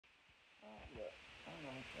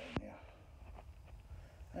Junior.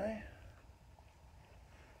 Hey?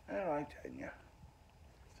 Hello, Junior.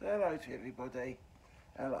 Say hello to everybody.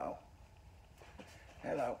 Hello.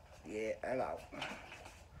 Hello. Yeah, hello.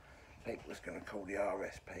 Pete was going to call the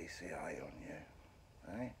RSPCA on you.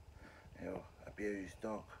 Eh? Your abused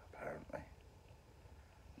dog, apparently.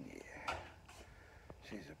 Yeah.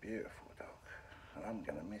 She's a beautiful dog. And I'm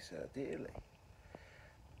going to miss her dearly.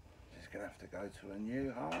 She's going to have to go to a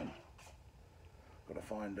new home. Got to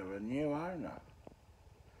find her a new owner.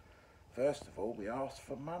 First of all, we asked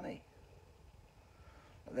for money.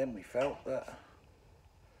 And then we felt that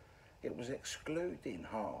it was excluding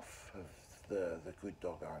half of the good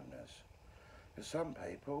dog owners. Because some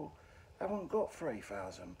people haven't got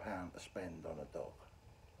 £3,000 to spend on a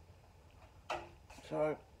dog.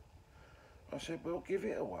 So I said, we'll give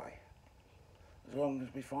it away, as long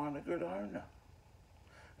as we find a good owner.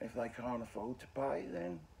 If they can't afford to pay,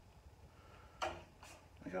 then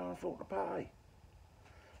they can't afford to pay.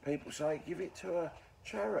 People say, give it to a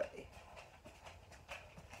charity.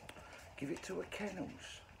 Give it to a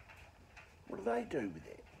kennels. What do they do with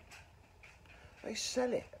it? They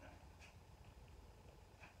sell it.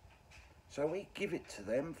 So we give it to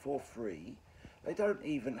them for free. They don't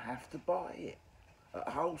even have to buy it at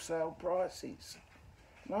wholesale prices.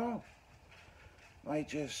 No. They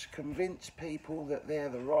just convince people that they're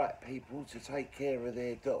the right people to take care of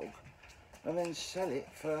their dog and then sell it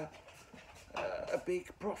for a big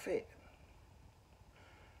profit.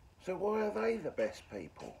 So why are they the best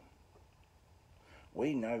people?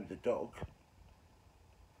 We know the dog.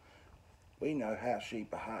 We know how she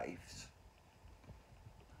behaves.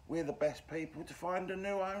 We're the best people to find a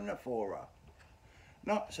new owner for her.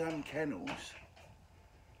 Not some kennels.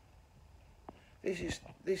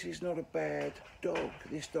 This is not a bad dog.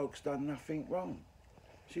 This dog's done nothing wrong.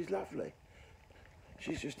 She's lovely.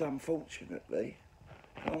 She's just unfortunately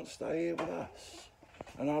can't stay here with us.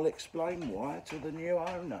 And I'll explain why to the new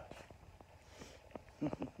owner.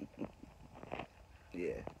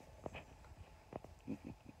 Yeah.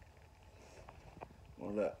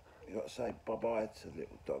 Well, look, you've got to say bye-bye to the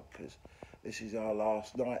little dog, because this is our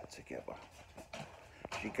last night together.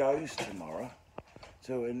 She goes tomorrow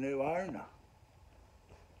to a new owner.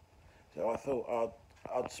 So I thought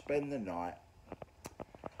I'd spend the night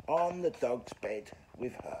on the dog's bed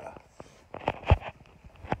with her.